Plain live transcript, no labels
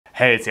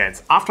Hey, it's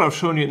Jens. After I've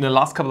shown you in the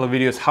last couple of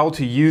videos how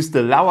to use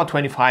the Laowa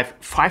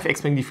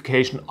 25-5X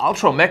magnification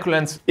ultra macro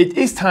lens, it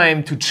is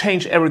time to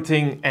change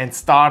everything and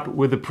start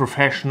with a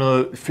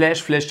professional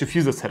flash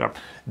diffuser setup.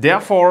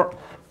 Therefore,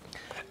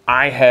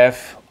 I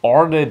have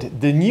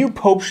ordered the new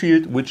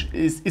Popeshield, which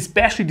is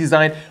especially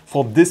designed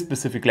for this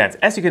specific lens.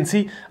 As you can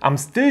see, I'm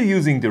still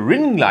using the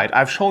ring light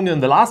I've shown you in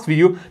the last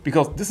video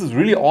because this is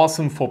really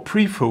awesome for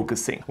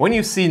pre-focusing. When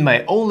you've seen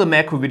my older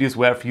macro videos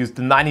where I've used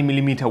the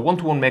 90mm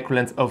 1:1 macro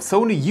lens of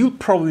Sony, you'll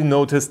probably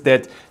notice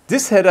that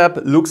this setup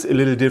looks a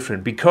little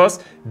different because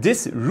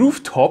this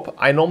rooftop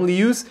I normally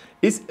use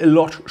is a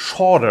lot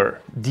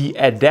shorter. The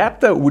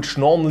adapter, which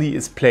normally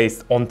is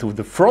placed onto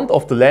the front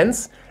of the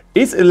lens,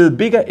 is a little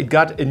bigger. It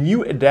got a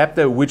new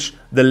adapter which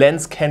the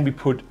lens can be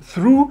put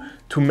through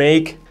to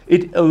make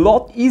it a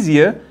lot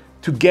easier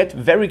to get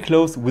very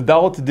close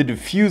without the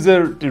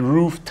diffuser, the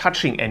roof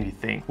touching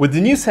anything. With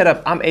the new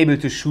setup, I'm able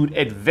to shoot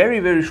at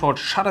very short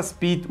shutter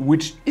speed,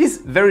 which is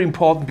very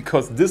important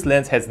because this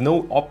lens has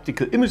no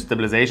optical image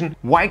stabilization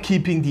while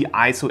keeping the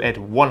ISO at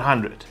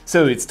 100.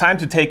 So it's time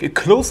to take a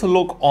closer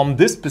look on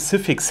this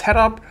specific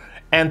setup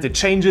and the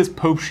changes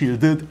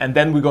Popeshield did, and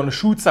then we're gonna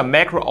shoot some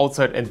macro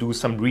outside and do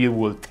some real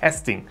world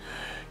testing.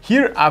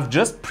 Here I've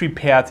just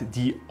prepared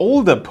the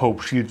older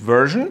Popeshield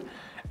version,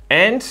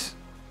 and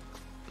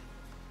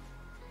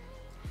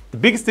the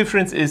biggest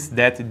difference is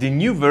that the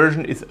new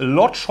version is a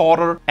lot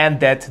shorter and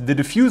that the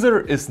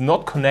diffuser is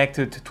not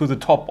connected to the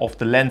top of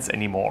the lens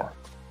anymore.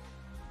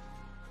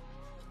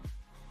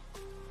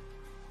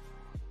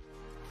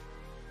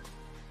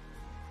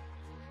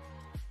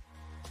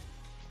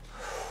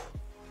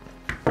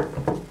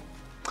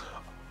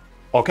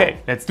 Okay,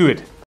 let's do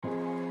it.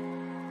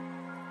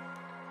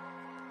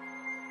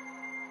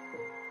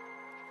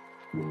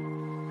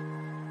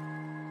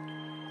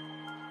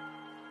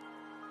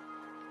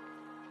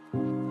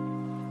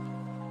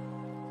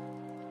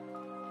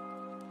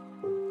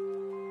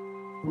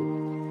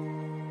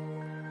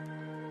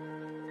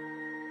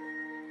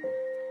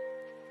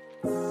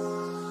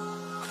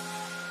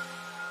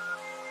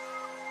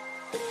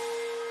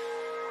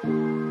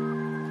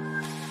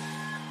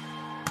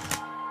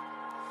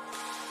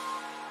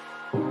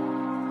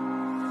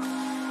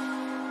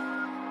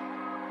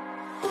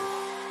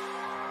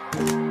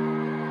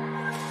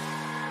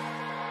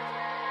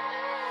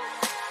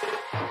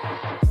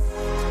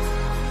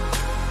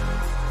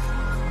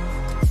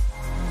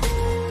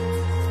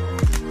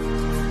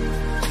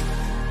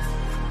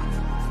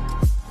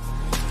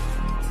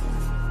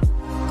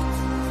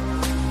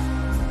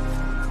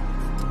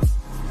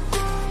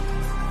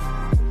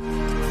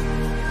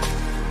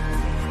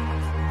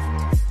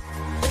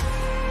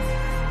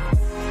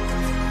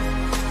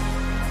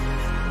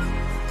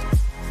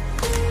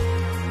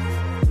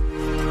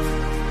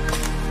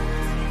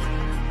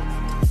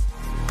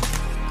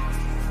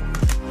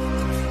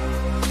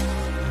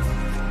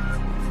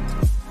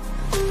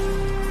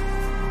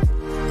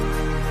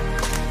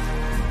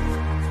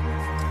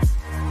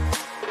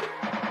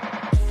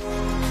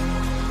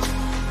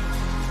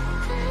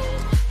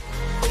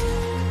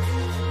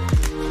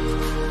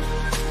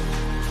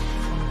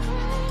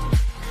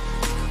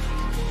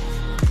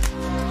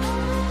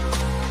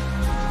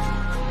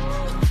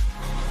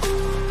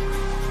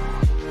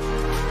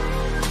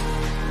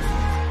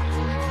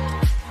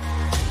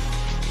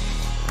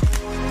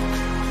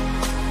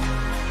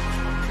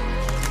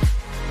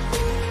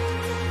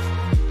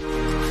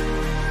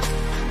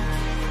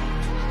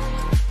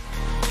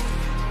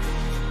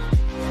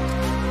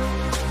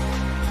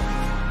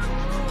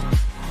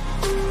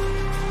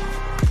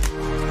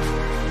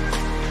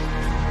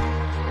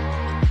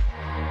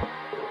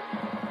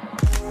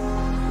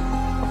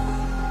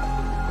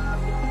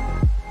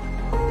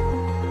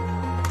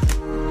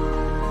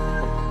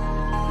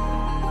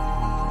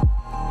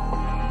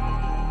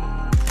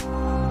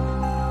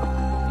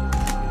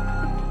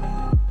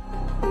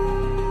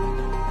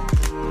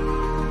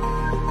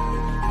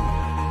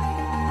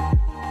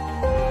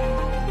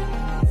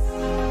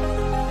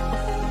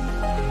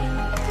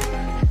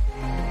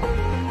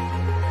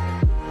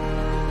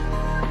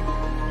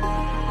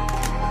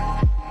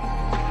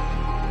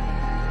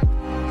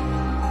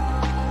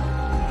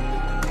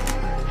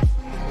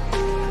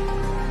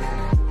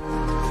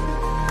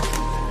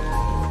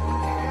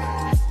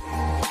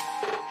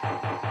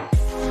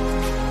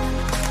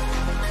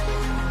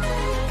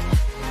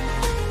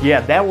 Yeah,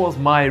 that was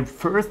my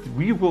first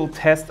real-world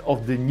test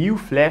of the new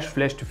flash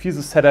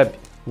diffuser setup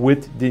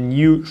with the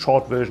new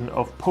short version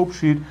of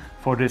Popeshield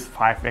for this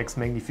 5x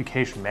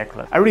magnification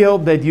macro. I really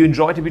hope that you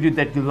enjoyed the video,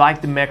 that you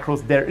liked the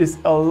macros. There is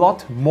a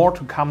lot more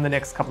to come the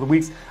next couple of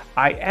weeks.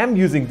 I am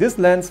using this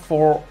lens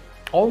for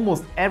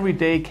almost every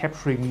day,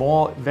 capturing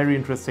more very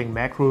interesting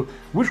macro,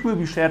 which will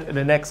be shared in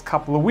the next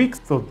couple of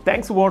weeks. So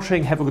thanks for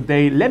watching, have a good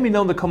day. Let me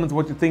know in the comments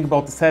what you think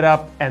about the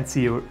setup, and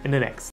see you in the next.